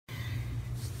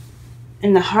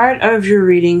in the heart of your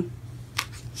reading,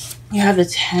 you have the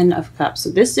 10 of Cups. So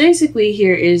this basically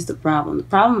here is the problem. The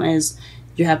problem is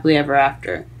you're happily ever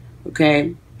after,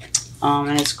 okay?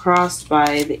 And it's crossed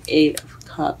by the 8 of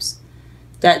Cups.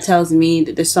 That tells me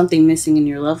that there's something missing in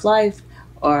your love life,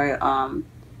 or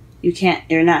you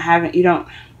don't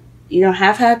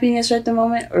have happiness at the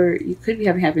moment, or you could be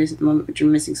having happiness at the moment, but you're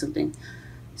missing something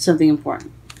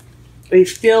important, or you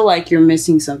feel like you're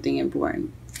missing something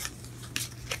important.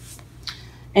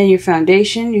 And your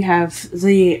foundation, you have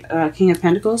the King of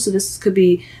Pentacles. So this could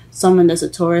be someone that's a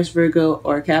Taurus, Virgo,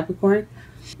 or a Capricorn.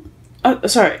 Oh,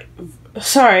 sorry,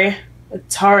 a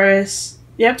Taurus.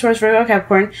 Yep, Taurus, Virgo,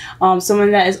 Capricorn.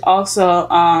 Someone that is also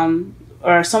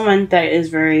or someone that is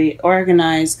very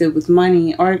organized, good with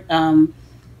money, or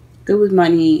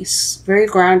very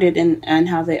grounded in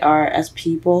how they are as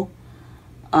people.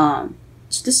 So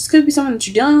this could be someone that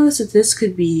you're dealing with. So this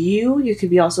could be you. You could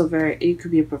be also you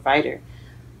could be a provider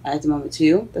at the moment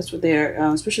too. That's what they're,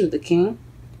 especially with the King.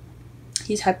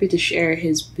 He's happy to share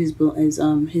his wealth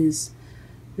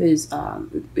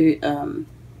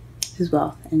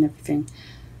and everything.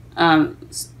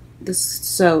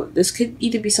 This could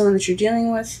either be someone that you're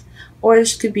dealing with, or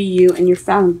this could be you and your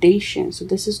foundation. So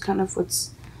this is kind of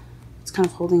it's kind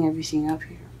of holding everything up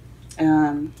here.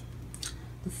 The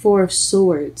 4 of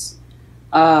Swords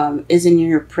is in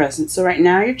your presence. So right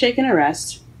now you're taking a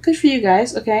rest. Good for you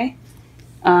guys. Okay.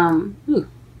 Ooh,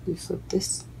 we flip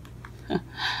this.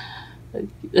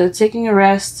 Taking a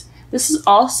rest. This is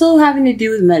also having to do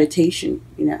with meditation,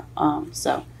 you know.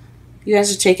 So you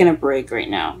guys are taking a break right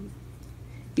now.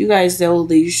 You guys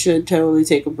should totally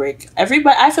take a break. I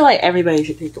feel like everybody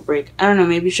should take a break. I don't know,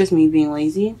 maybe it's just me being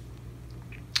lazy.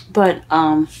 But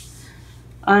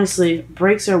honestly,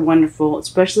 breaks are wonderful,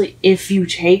 especially if you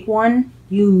take one.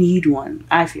 You need one,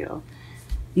 I feel.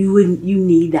 You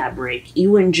need that break. You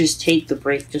wouldn't just take the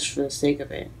break just for the sake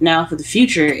of it. Now, for the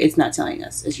future, it's not telling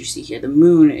us, as you see here. The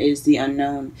moon is the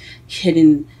unknown,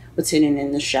 what's hidden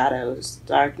in the shadows,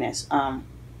 darkness,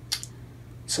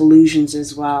 illusions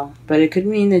as well. But it could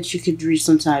mean that you could reach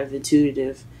some type of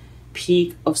intuitive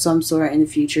peak of some sort in the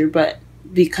future. But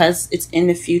because it's in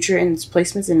the future and its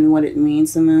placements and what it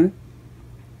means, the moon,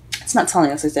 it's not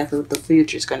telling us exactly what the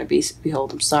future is going to be.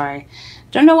 Behold, I'm sorry.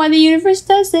 Don't know why the universe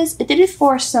does this. It did it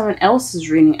for someone else's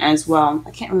reading as well.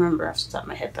 I can't remember off the top of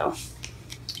my head though.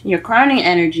 In your crowning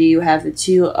energy, you have the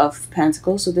 2 of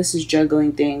Pentacles. So this is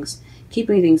juggling things,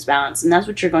 keeping things balanced. And that's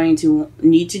what you're going to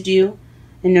need to do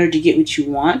in order to get what you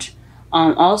want.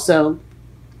 Also,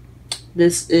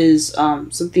 this is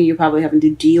something you're probably having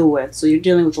to deal with. So you're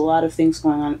dealing with a lot of things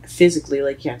going on physically,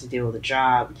 like you have to deal with a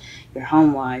job, your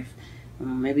home life.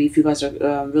 Maybe if you guys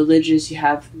are religious, you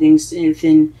have things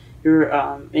within your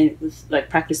with like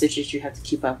practices you have to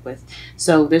keep up with.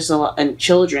 So there's a lot, and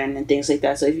children and things like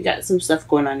that. So if you got some stuff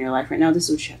going on in your life right now, this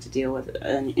is what you have to deal with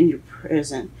in your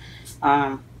present,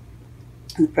 in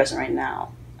the present right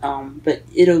now. But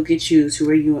it'll get you to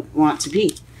where you want to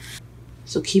be.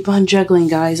 So keep on juggling,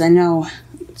 guys. I know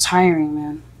it's tiring,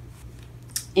 man.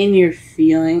 In your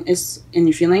feelings,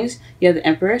 you have the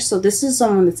Emperor. So this is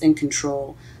someone that's in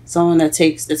control, someone that's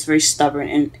very stubborn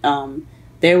and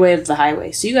their way of the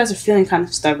highway. So you guys are feeling kind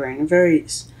of stubborn and very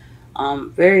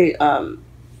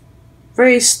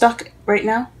stuck right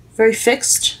now, very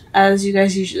fixed as you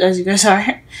guys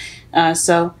are.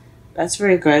 So that's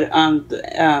very good.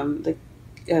 The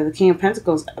King of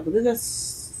Pentacles, I believe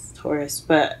that's Taurus,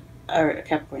 or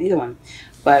Capricorn, either one.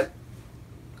 But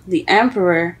the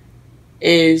Emperor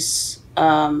is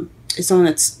someone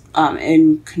that's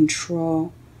in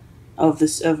control of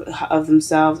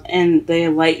themselves, and they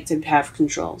like to have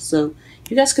control. So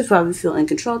you guys could probably feel in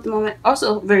control at the moment.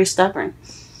 Also very stubborn.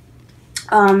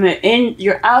 In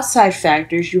your outside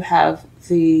factors, you have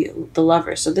the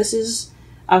Lover. So this is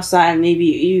outside. Maybe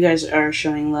you guys are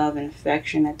showing love and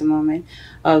affection at the moment.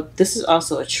 This is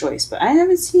also a choice, but I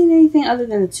haven't seen anything other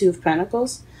than the 2 of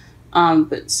Pentacles.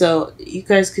 But so you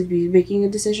guys could be making a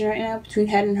decision right now between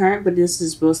head and heart, but this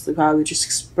is mostly probably just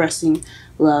expressing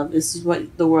love. This is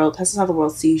what this is how the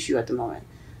world sees you at the moment.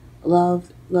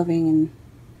 Loving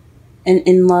and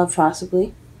in love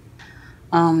possibly.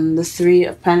 The 3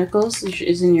 of Pentacles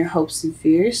is in your hopes and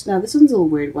fears. Now this one's a little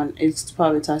weird one. It's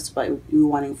probably talks about you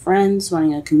wanting friends,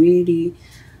 wanting a community.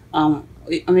 Or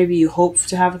maybe you hope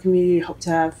to have a community, hope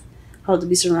to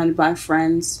be surrounded by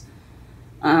friends.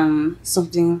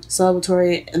 Something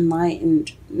celebratory and light and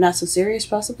not so serious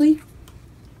possibly.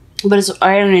 But it's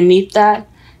right underneath that,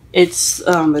 it's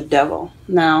the Devil.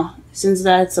 Now, since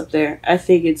that's up there, I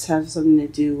think it's has something to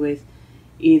do with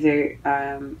either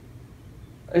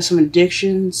or some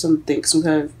addiction, some kind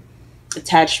of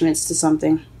attachments to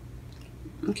something.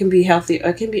 It can be healthy.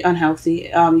 It can be unhealthy.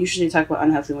 Usually talk about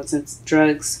unhealthy ones since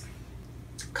drugs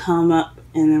come up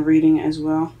in the reading as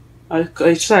well.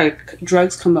 Sorry,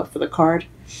 drugs come up for the card.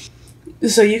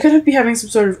 So you could be having some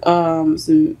sort of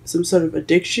some sort of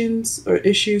addictions or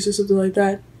issues or something like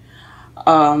that.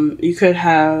 You could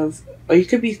have, or you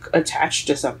could be attached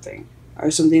to something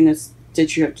or something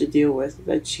that you have to deal with,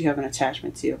 that you have an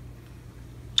attachment to.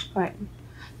 All right,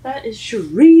 that is your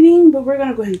reading, but we're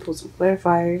gonna go ahead and pull some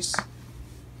clarifiers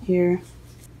here.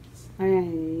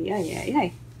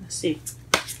 Let's see.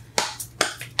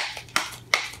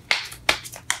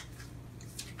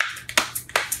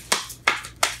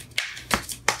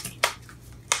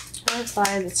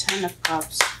 Clarify the Ten of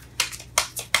Cups.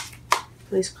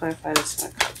 Please clarify the Ten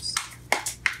of Cups.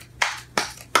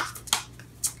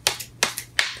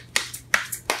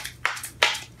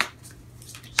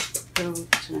 Ten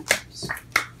of Cups.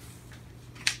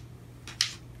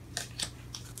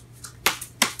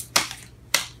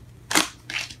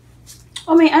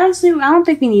 I mean, honestly, I don't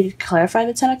think we need to clarify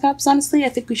the Ten of Cups. Honestly, I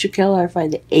think we should clarify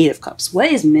the Eight of Cups. What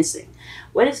is missing?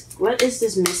 What is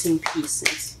this missing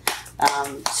piece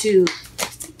to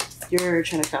your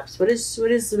Ten of Cups? What is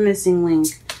the missing link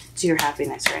to your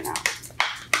happiness right now?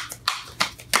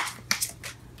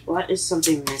 What is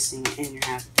something missing in your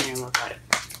love life?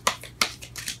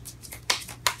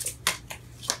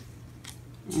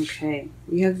 Okay,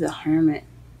 we have the Hermit.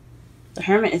 The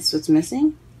Hermit is what's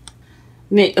missing.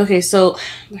 Okay, so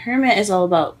the Hermit is all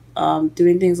about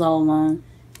doing things all alone,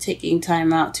 taking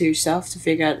time out to yourself to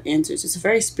figure out the answers. It's a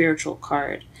very spiritual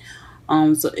card.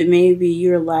 So it may be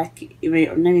you're lacking,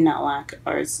 or maybe not lack,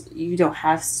 or you don't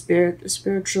have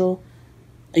spiritual.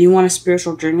 You want a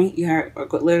spiritual journey. You are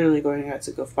literally going out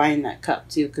to go find that cup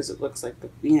too, because it looks like the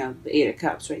Eight of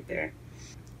Cups right there.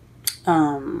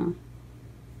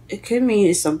 It could mean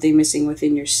it's something missing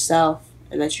within yourself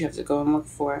that you have to go and look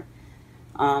for.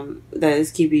 That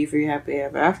is keeping you from your happy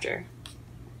ever after.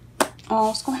 Oh,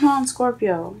 what's going on,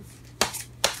 Scorpio?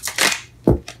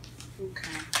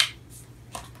 Okay.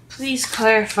 Please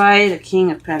clarify the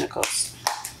King of Pentacles.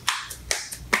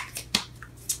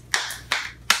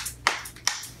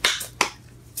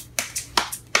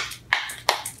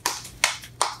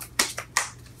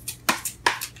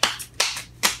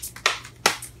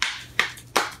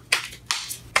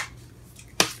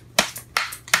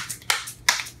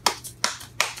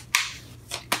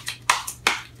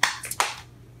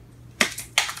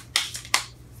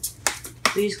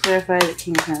 Please clarify the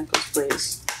King of Pentacles,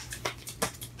 please.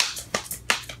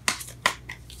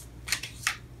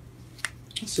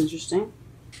 That's interesting.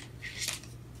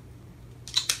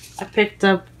 I picked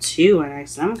up two, and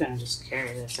I'm going to just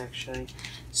carry this, actually.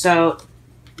 So,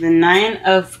 the Nine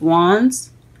of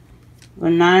Wands,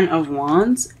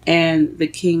 and the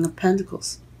King of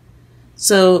Pentacles.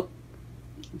 So,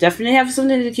 definitely have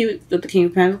something to do with the King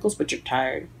of Pentacles, but you're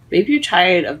tired. Maybe you're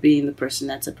tired of being the person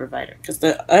that's a provider, because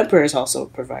the Emperor is also a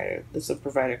provider. It's a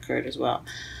provider card as well.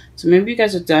 So maybe you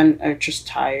guys are just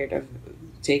tired of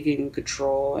taking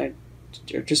control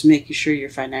or just making sure you're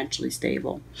financially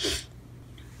stable.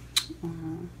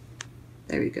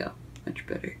 There we go. Much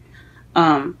better.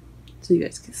 So you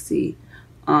guys can see.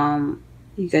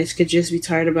 You guys could just be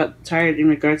tired in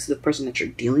regards to the person that you're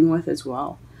dealing with as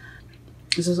well.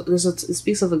 It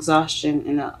speaks of exhaustion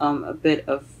and a bit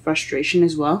of frustration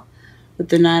as well with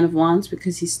the Nine of Wands,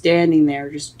 because he's standing there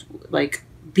just like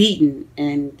beaten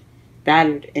and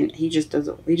battered, and he just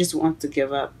wants to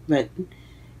give up, but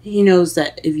he knows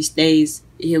that if he stays,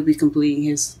 he'll be completing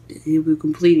his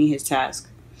task.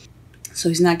 So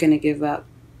he's not going to give up.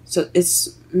 So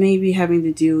it's maybe having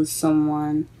to deal with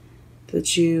someone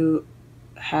that you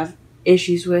have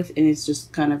issues with, and it's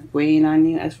just kind of weighing on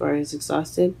you as far as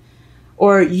exhausted.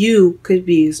 Or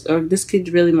this could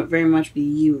really very much be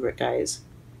you, guys.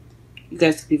 You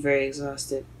guys could be very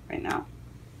exhausted right now.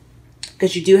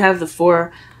 Because you do have the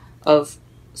Four of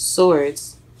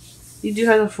Swords. You do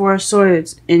have the Four of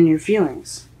Swords in your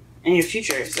feelings. In your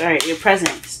future. Sorry, your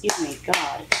present. Excuse me,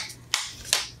 God.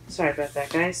 Sorry about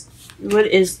that, guys. What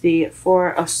is the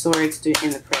Four of Swords doing in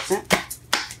the present?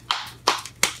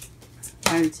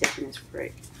 I'm taking this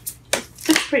break.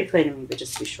 It's pretty clear to me, but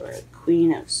just to be sure.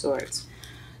 Queen of Swords.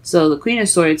 So the Queen of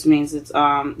Swords means this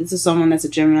is someone that's a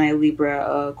Gemini,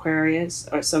 Libra, Aquarius,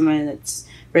 or someone that's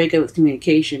very good with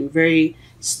communication, very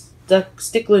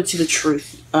stickler to the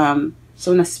truth. Someone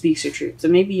that speaks your truth. So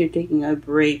maybe you're taking a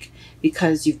break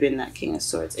because you've been that King of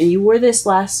Swords, and you were this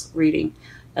last reading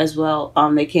as well.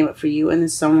 They came up for you, and then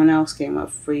someone else came up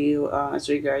for you as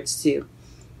regards to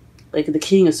like the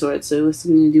King of Swords. So it was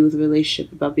something to do with a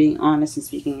relationship, about being honest and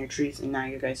speaking your truth, and now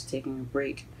you guys are taking a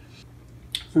break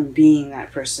from being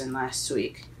that person last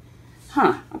week.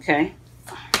 Huh, okay.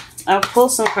 I'll pull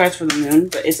some cards for the moon,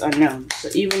 but it's unknown. So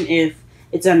even if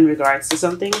it's in regards to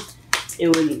something, we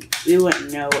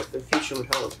wouldn't know what the future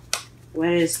would hold. What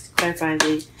is, clarify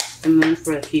the moon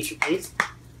for the future, please?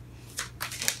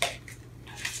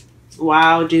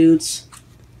 Wow, dudes.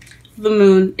 The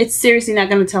moon. It's seriously not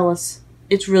going to tell us.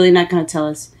 It's really not going to tell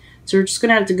us. So we're just going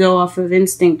to have to go off of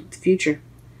instinct with the future.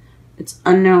 It's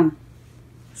unknown.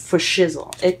 For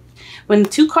shizzle. When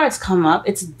two cards come up,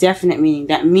 it's a definite meaning.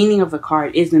 That meaning of the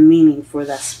card is the meaning for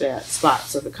that spot.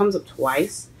 So if it comes up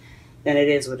twice, then it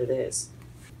is what it is.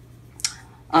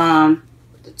 The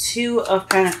Two of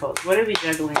Pentacles. What are we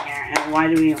juggling here, and why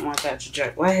do we want that to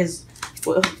juggle? Let's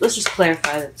just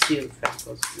clarify the Two of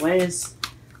Pentacles.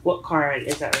 What card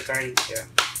is that regarding to?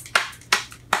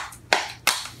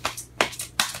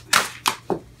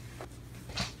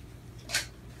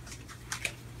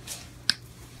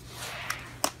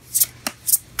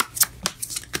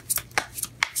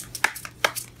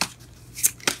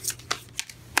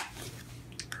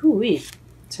 Ooh-wee.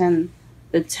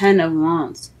 The 10 of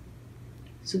Wands.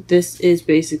 So this is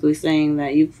basically saying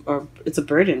that it's a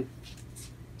burden.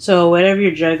 So whatever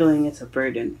you're juggling, it's a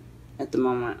burden at the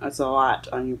moment. That's a lot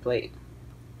on your plate.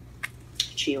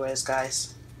 Gee whiz,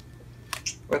 guys.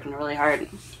 Working really hard.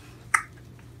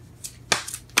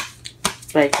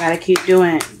 But you gotta keep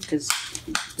doing it, because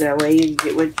that way you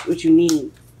get what you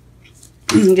need.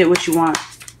 You get what you want.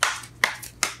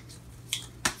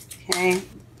 Okay.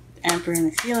 Emperor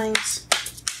and the feelings.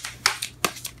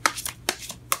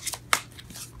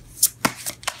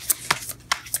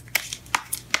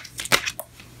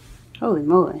 Holy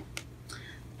moly.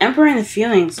 Emperor and the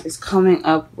feelings is coming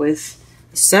up with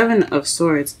the Seven of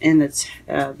Swords in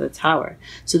the Tower.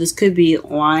 So this could be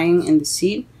lying and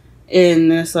deceit,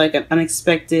 and this like an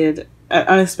unexpected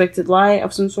lie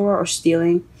of some sort, or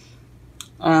stealing.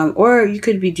 Or you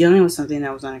could be dealing with something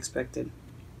that was unexpected,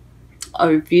 or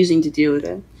refusing to deal with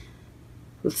it,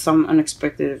 with some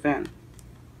unexpected event.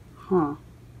 Huh.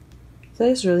 That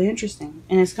is really interesting.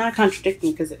 And it's kind of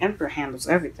contradicting because the Emperor handles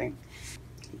everything.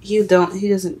 He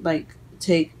doesn't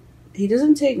take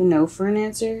no for an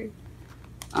answer.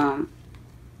 But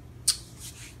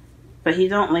he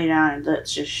don't lay down and let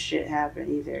just shit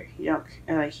happen either.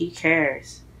 He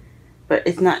cares. But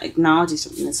it's not acknowledging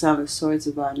something. The Seven of Swords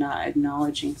is about not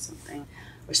acknowledging something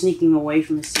or sneaking away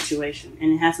from a situation.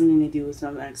 And it has something to do with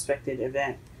some unexpected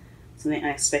event. Something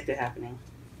unexpected happening.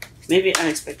 Maybe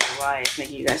unexpected lie is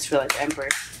making you guys feel like the Emperor.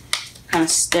 Kind of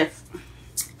stiff.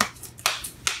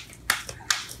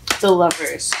 The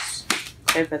Lovers.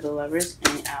 Clarify the Lovers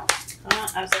and the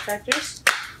outside factors.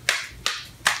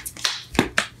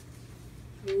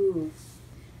 Ooh.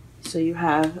 So you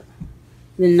have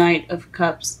the Knight of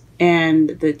Cups and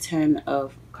the 10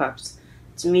 of Cups.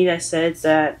 To me, that says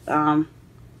that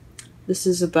this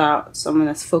is about someone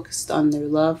that's focused on their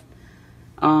love.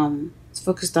 It's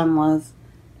focused on love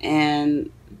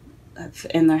and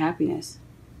their happiness,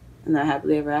 and their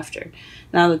happily ever after.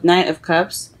 Now, the Knight of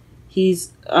Cups, he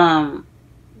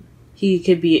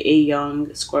could be a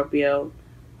young Scorpio,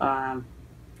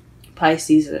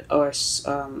 Pisces, or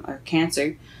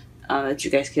Cancer that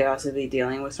you guys could also be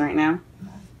dealing with right now,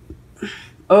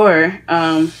 or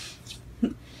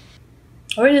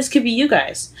this could be you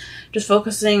guys just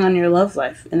focusing on your love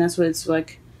life, and that's what it's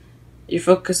like. You're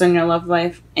focused on your love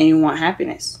life and you want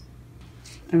happiness.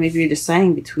 Or maybe you're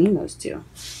deciding between those two.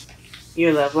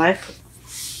 Your love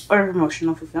life or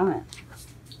emotional fulfillment.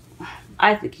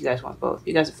 I think you guys want both.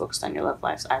 You guys are focused on your love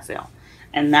lives, I feel.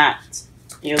 And that,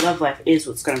 your love life is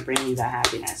what's going to bring you that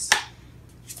happiness.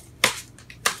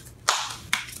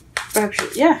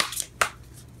 Perhaps, yeah.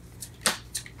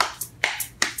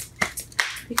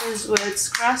 Because what's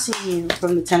crossing you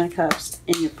from the 10 of Cups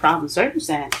in your problem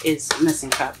circumstance is a missing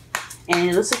cup. And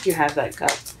it looks like you have that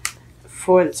cup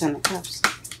for the 10 of Cups.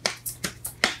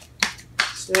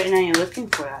 So right now you're looking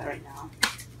for that right now.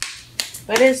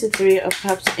 What is the 3 of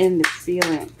Cups in the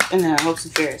feeling, in the hopes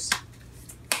and fears?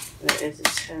 What is the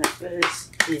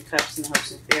 3 of Cups in the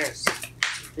hopes and fears? 3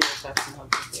 of Cups in the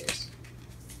hopes and fears.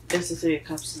 What's the 3 of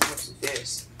Cups in the hopes and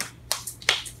fears?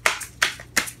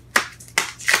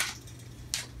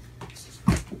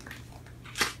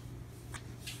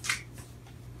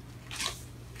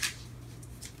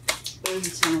 What is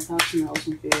the 10 of Cups in the hopes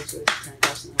and fears? What is the 10 of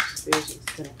Cups in the hopes and fears? What is the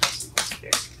 10 of Cups in the hopes and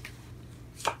fears?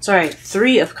 Sorry,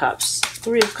 3 of Cups.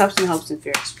 3 of Cups in the hopes and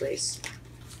fears, please.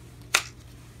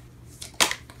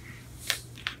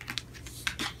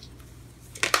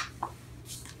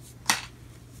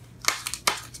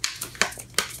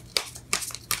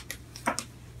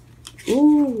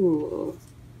 Ooh,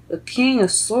 the King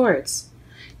of Swords.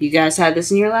 You guys had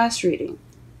this in your last reading.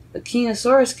 The King of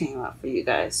Swords came up for you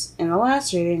guys in the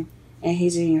last reading, and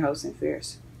he's in your hopes and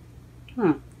fears.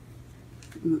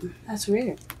 That's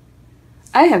weird.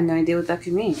 I have no idea what that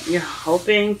could mean. You're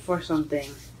hoping for something.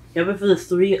 You're hoping for the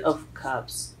Three of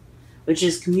Cups, which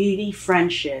is community,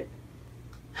 friendship,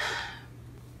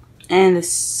 and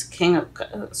this King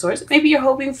of Swords. Maybe you're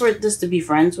hoping for this to be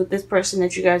friends with this person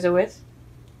that you guys are with.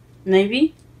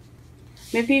 Maybe.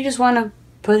 Maybe you just want to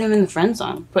put him in the friend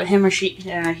zone. Put him or he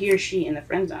or she in the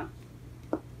friend zone.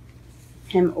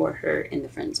 Him or her in the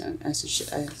friend zone, as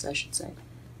I should say.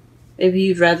 Maybe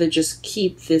you'd rather just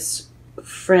keep this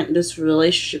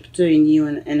relationship between you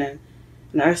and an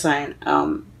earth sign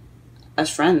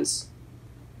as friends,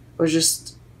 or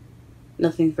just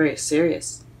nothing very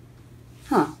serious.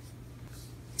 And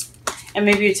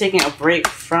maybe you're taking a break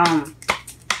from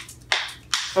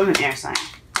an air sign.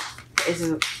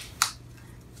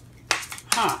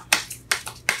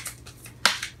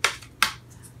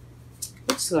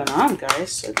 What's going on,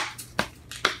 guys?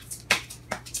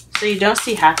 So you don't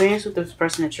see happiness with this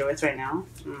person that you're with right now?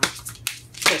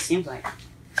 That's what it seems like.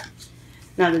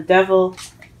 Now the Devil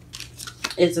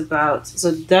is about...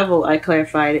 So the Devil, I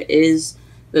clarified, is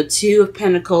the Two of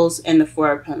Pentacles and the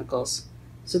Four of Pentacles.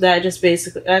 So that just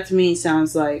basically... That to me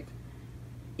sounds like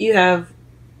you have...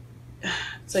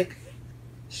 It's like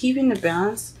keeping the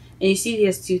balance. And you see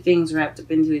these two things wrapped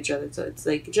up into each other. So it's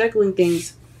like juggling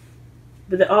things,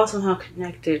 but they're all somehow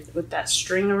connected with that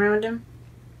string around him.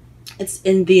 It's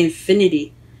in the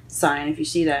infinity sign, if you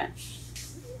see that.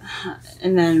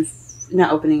 And then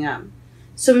not opening up.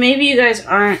 So maybe you guys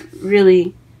aren't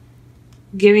really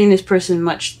giving this person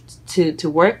much to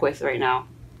work with right now.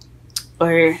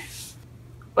 Or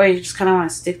you just kind of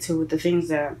want to stick to with the things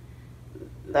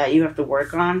that you have to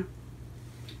work on.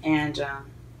 And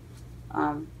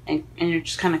you're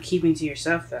just kind of keeping to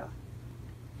yourself, though.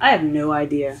 I have no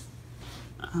idea.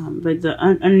 But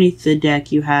underneath the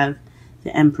deck, you have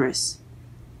the Empress.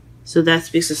 So that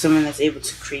speaks to someone that's able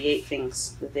to create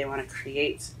things that they want to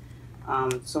create.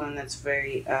 Someone that's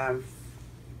very...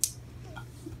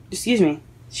 excuse me.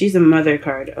 She's the mother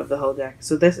card of the whole deck.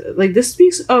 So this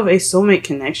speaks of a soulmate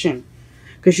connection.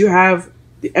 Because you have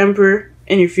the Emperor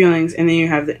in your feelings, and then you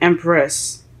have the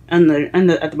Empress at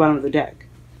the bottom of the deck.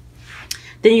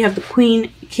 Then you have the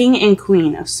King and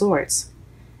Queen of Swords,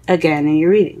 again in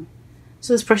your reading.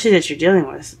 So this person that you're dealing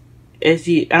with,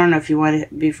 I don't know if you want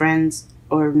to be friends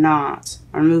or not,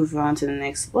 or move on to the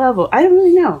next level. I don't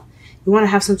really know. You want to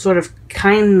have some sort of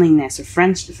kindliness or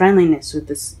friendliness with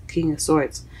this King of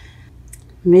Swords.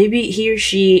 Maybe he or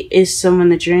she is someone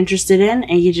that you're interested in,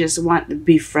 and you just want to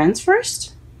be friends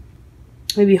first.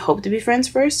 Maybe you hope to be friends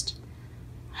first.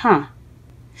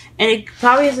 And it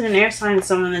probably isn't an air sign. It's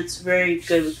someone that's very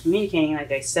good with communicating,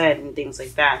 like I said, and things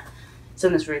like that.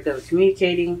 Someone that's very good with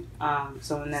communicating.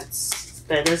 Someone that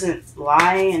doesn't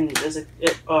lie and doesn't...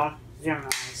 Well,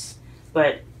 Geminis.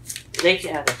 But they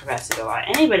can have the capacity to lie.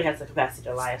 Anybody has the capacity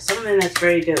to lie. Someone that's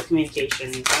very good at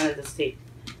communication. Someone that doesn't take...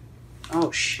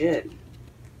 Oh, shit.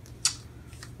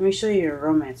 Let me show you your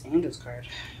Romance Angels card.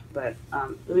 But let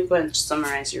me go ahead and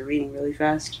summarize your reading really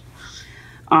fast.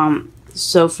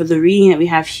 So for the reading that we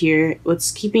have here,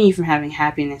 what's keeping you from having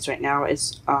happiness right now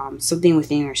is something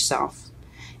within yourself.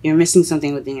 You're missing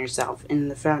something within yourself. In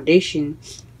the foundation,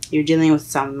 you're dealing with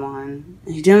someone.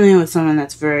 You're dealing with someone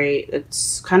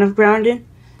it's kind of grounded,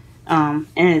 and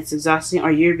it's exhausting. Or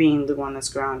you're being the one that's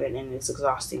grounded, and it's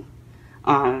exhausting.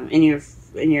 In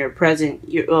your present,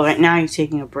 right now you're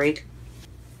taking a break,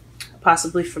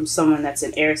 possibly from someone that's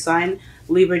an air sign,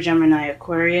 Libra, Gemini,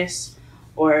 Aquarius.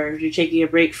 Or you're taking a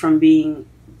break from being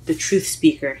the truth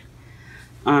speaker.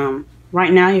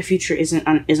 Right now, your future is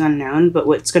unknown, but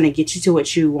what's going to get you to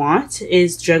what you want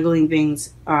is juggling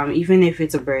things, even if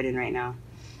it's a burden right now.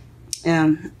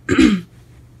 They're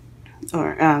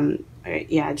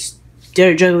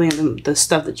juggling the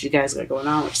stuff that you guys got going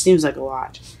on, which seems like a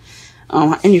lot.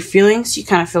 And your feelings, you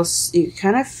kind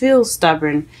of feel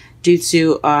stubborn due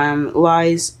to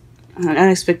lies, an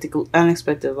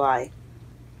unexpected lie.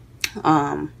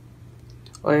 Or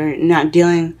not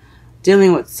dealing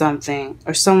with something,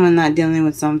 or someone not dealing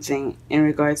with something in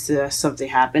regards to something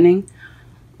happening.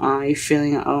 You're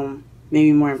feeling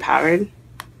maybe more empowered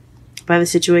by the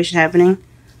situation happening,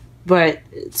 but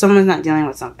someone's not dealing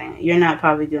with something. You're not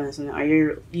probably dealing with something,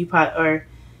 or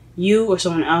you or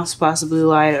someone else possibly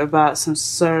lied about some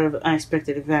sort of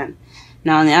unexpected event.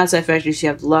 Now on the outside factors, you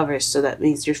have the Lovers, so that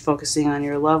means you're focusing on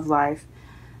your love life.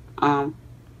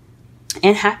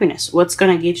 And happiness. What's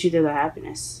going to get you to the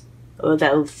happiness? Or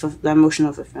that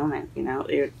emotional fulfillment, you know?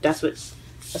 That's what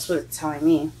it's telling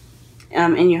me.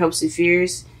 In your hopes and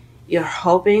fears, you're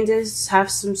hoping to have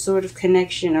some sort of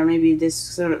connection, or maybe this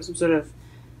some sort of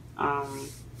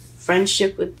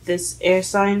friendship with this air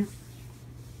sign.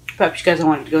 Perhaps you guys don't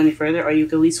want to go any further, or you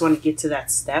at least want to get to that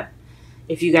step.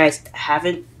 If you guys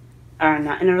are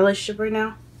not in a relationship right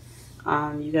now,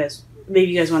 you guys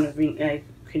want to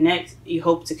connect. You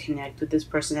hope to connect with this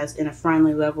person as in a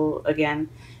friendly level again.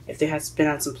 If there has been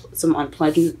on some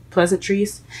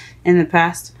unpleasantries in the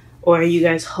past, or you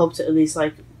guys hope to at least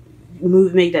like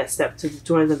make that step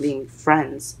toward them being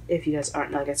friends. If you guys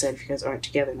aren't, like I said, if you guys aren't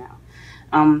together now,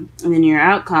 and then your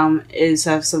outcome is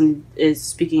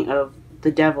speaking of the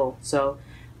devil. So,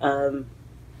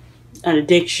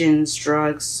 addictions,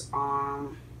 drugs,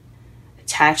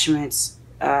 attachments.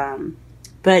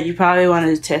 But you probably want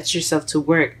to attach yourself to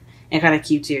work and kind of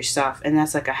keep to yourself, and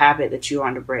that's like a habit that you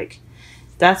want to break.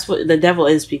 That's what the devil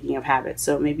is, speaking of habits.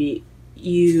 So maybe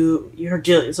you're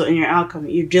dealing. So in your outcome,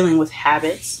 you're dealing with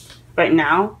habits right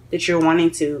now that you're wanting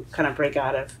to kind of break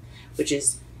out of, which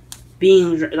is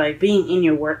being in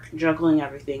your work, juggling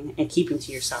everything, and keeping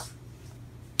to yourself.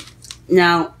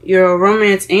 Now, your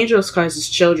romance angels cards is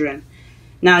children.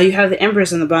 Now, you have the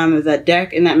Empress on the bottom of that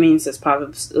deck, and that means it's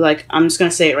probably, like, I'm just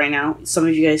going to say it right now. Some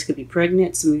of you guys could be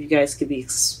pregnant. Some of you guys could be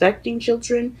expecting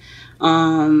children.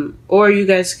 Or you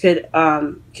guys could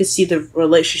see the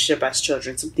relationship as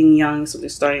children. Something young, something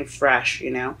starting fresh,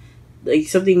 like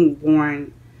something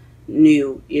born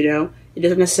new, It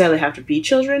doesn't necessarily have to be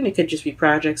children. It could just be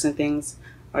projects and things,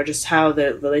 or just how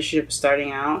the relationship is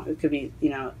starting out. It could be,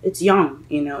 it's young,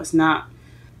 it's not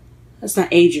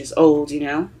ages old,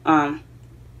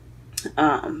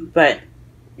 but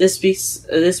this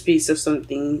speaks of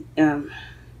something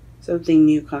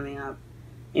new coming up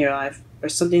in your life, or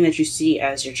something that you see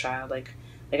as your child, like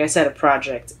I said, a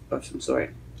project of some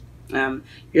sort.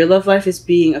 Your love life is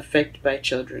being affected by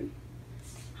children.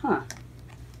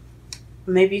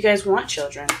 Maybe you guys want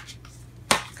children,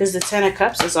 because the Ten of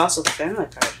Cups is also the family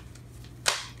card.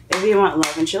 Maybe you want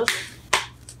love and children.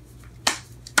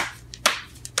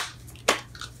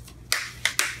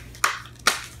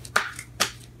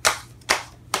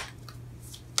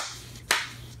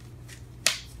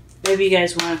 Maybe you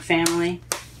guys want a family,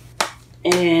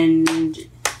 and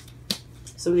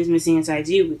somebody's missing inside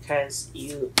you because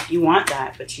you want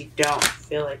that, but you don't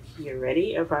feel like you're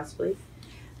ready, or possibly.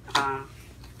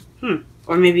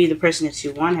 Or maybe the person that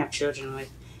you want to have children with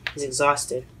is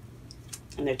exhausted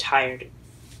and they're tired.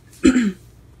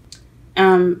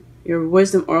 Your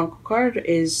Wisdom Oracle card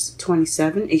is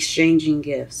 27, Exchanging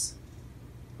Gifts.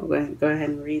 I'm going to go ahead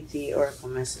and read the Oracle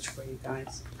message for you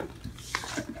guys.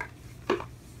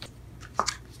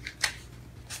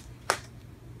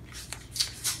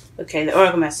 Okay, the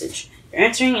Oracle message. You're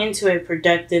entering into a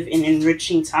productive and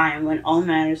enriching time when all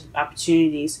manners of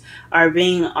opportunities are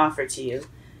being offered to you.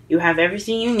 You have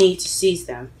everything you need to seize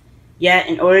them. Yet,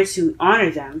 in order to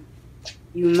honor them,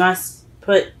 you must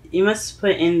put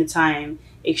in the time,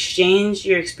 exchange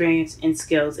your experience and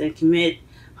skills, and commit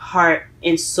heart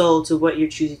and soul to what you're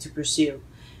choosing to pursue.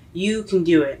 You can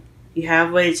do it. You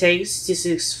have what it takes to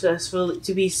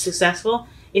be successful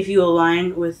if you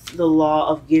align with the law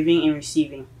of giving and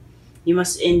receiving. You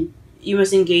must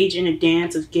engage in a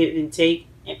dance of give and take,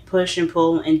 and push and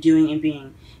pull, and doing and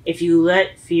being. If you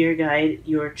let fear guide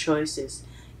your choices,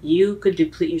 you could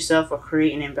deplete yourself or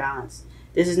create an imbalance.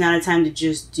 This is not a time to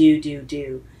just do.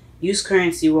 Use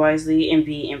currency wisely and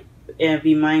be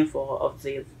mindful of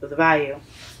the value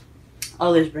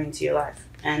others bring to your life.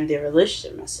 And the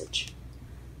relationship message.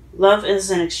 Love is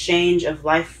an exchange of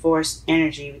life force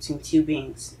energy between two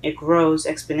beings. It grows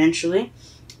exponentially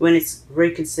when it's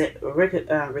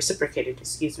reciprocated.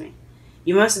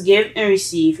 You must give and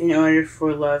receive in order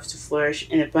for love to flourish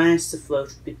and abundance to flow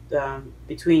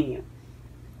between you.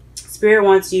 Spirit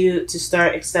wants you to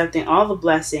start accepting all the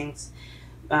blessings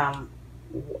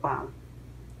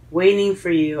waiting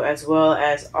for you, as well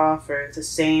as offer the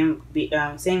same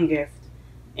gift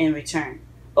in return.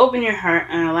 Open your heart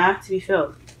and allow it to be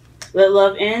filled. Let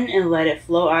love in and let it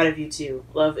flow out of you too.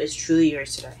 Love is truly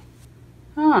yours today.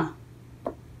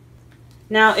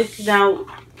 Now, it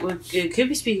could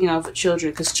be speaking of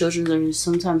children, because children are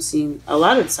sometimes seen a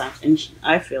lot of the time, and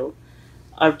I feel,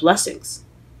 are blessings.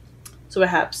 So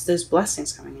perhaps there's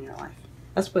blessings coming in your life.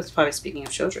 That's what's probably speaking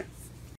of children.